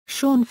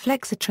Shawn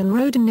Flexatron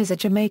Rhoden is a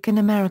Jamaican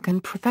American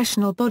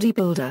professional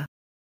bodybuilder.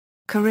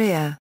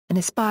 Career: an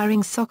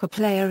aspiring soccer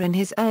player in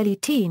his early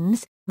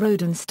teens,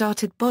 Rhoden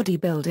started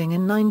bodybuilding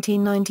in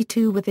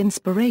 1992 with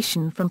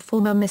inspiration from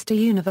former Mr.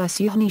 Universe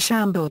Johnny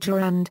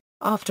Shamburger and,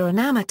 after an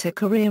amateur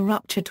career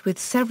ruptured with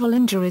several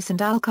injuries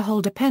and alcohol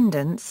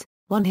dependence,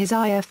 won his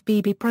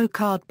IFBB Pro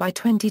card by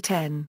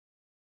 2010.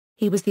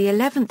 He was the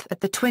 11th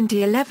at the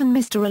 2011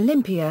 Mr.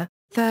 Olympia,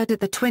 3rd at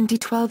the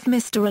 2012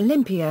 Mr.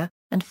 Olympia,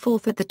 and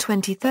 4th at the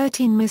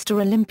 2013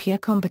 Mr. Olympia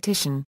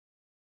competition.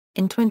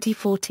 In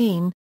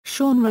 2014,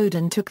 Shawn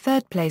Rhoden took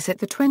 3rd place at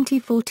the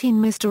 2014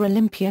 Mr.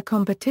 Olympia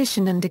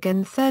competition and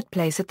again 3rd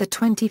place at the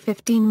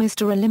 2015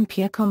 Mr.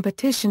 Olympia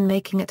competition,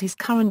 making it his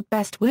current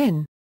best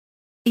win.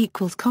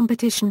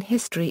 Competition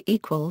history: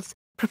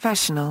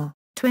 Professional,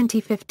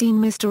 2015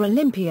 Mr.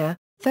 Olympia,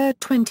 3rd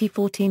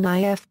 2014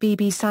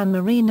 IFBB San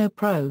Marino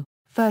Pro,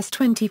 1st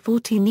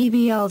 2014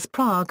 EVL's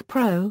Prague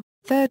Pro,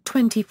 3rd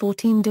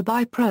 2014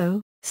 Dubai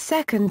Pro,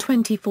 2nd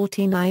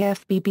 2014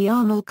 IFBB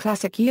Arnold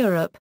Classic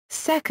Europe,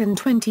 2nd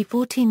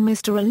 2014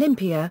 Mr.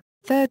 Olympia,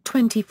 3rd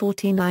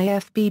 2014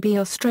 IFBB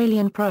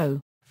Australian Pro,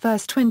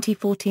 1st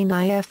 2014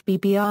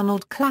 IFBB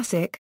Arnold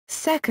Classic,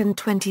 2nd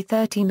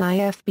 2013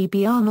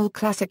 IFBB Arnold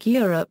Classic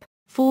Europe,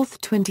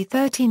 4th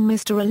 2013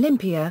 Mr.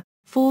 Olympia,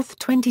 4th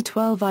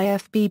 2012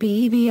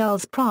 IFBB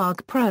EVL's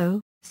Prague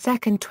Pro,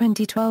 2nd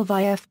 2012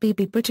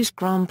 IFBB British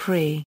Grand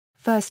Prix,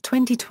 1st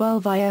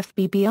 2012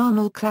 IFBB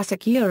Arnold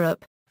Classic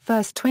Europe,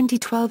 1st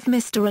 2012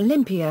 Mr.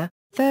 Olympia,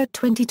 3rd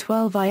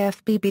 2012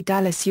 IFBB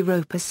Dallas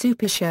Europa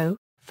Super Show,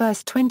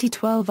 1st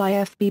 2012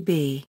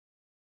 IFBB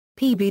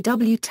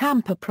PBW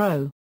Tampa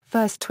Pro,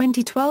 1st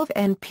 2012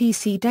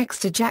 NPC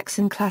Dexter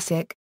Jackson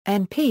Classic,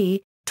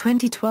 NP,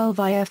 2012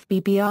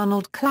 IFBB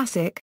Arnold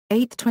Classic,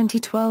 8th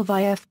 2012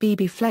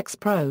 IFBB Flex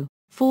Pro,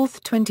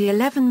 4th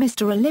 2011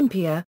 Mr.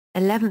 Olympia,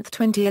 11th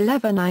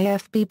 2011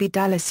 IFBB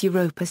Dallas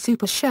Europa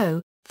Super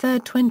Show,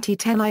 3rd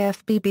 2010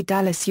 IFBB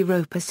Dallas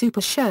Europa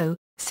Super Show,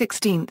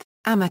 16th,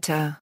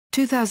 Amateur,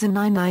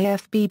 2009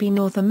 IFBB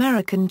North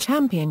American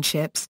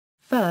Championships,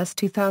 1st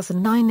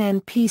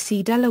 2009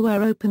 NPC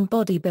Delaware Open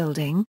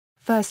Bodybuilding,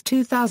 1st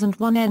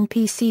 2001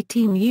 NPC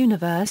Team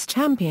Universe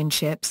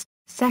Championships,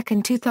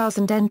 2nd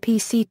 2000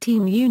 NPC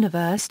Team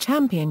Universe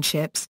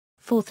Championships,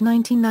 4th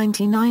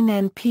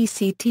 1999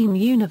 NPC Team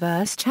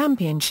Universe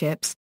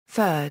Championships,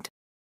 3rd.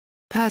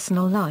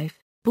 Personal life: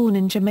 born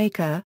in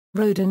Jamaica,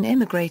 Rhoden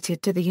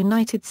immigrated to the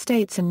United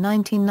States in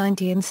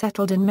 1990 and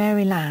settled in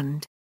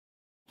Maryland.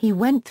 He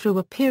went through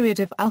a period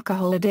of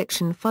alcohol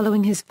addiction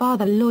following his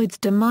father Lloyd's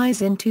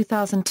demise in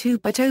 2002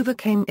 but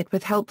overcame it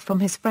with help from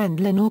his friend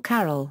Lenore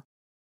Carroll.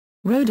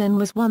 Rhoden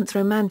was once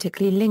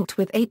romantically linked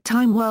with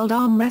 8-time World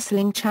Arm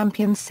Wrestling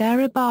Champion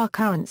Sarah Barr,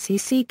 current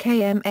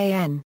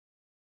CCKMAN.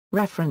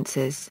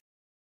 References.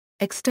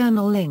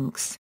 External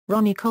links: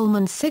 Ronnie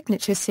Coleman's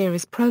Signature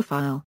Series profile.